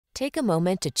Take a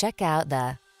moment to check out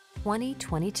the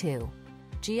 2022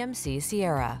 GMC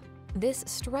Sierra. This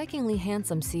strikingly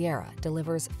handsome Sierra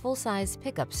delivers full-size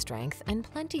pickup strength and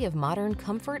plenty of modern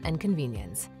comfort and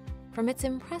convenience. From its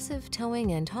impressive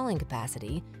towing and hauling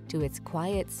capacity to its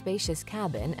quiet, spacious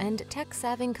cabin and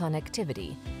tech-savvy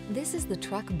connectivity, this is the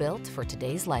truck built for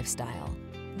today's lifestyle.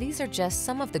 These are just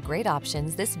some of the great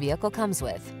options this vehicle comes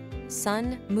with: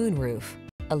 sun, moonroof,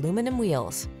 aluminum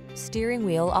wheels, steering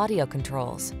wheel audio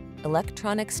controls,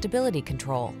 electronic stability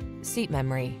control, seat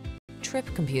memory, trip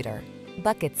computer,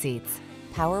 bucket seats,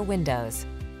 power windows,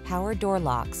 power door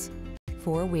locks,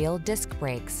 four-wheel disc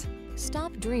brakes.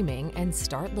 Stop dreaming and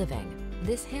start living.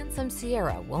 This handsome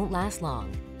Sierra won't last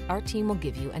long. Our team will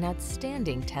give you an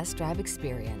outstanding test drive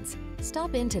experience.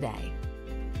 Stop in today.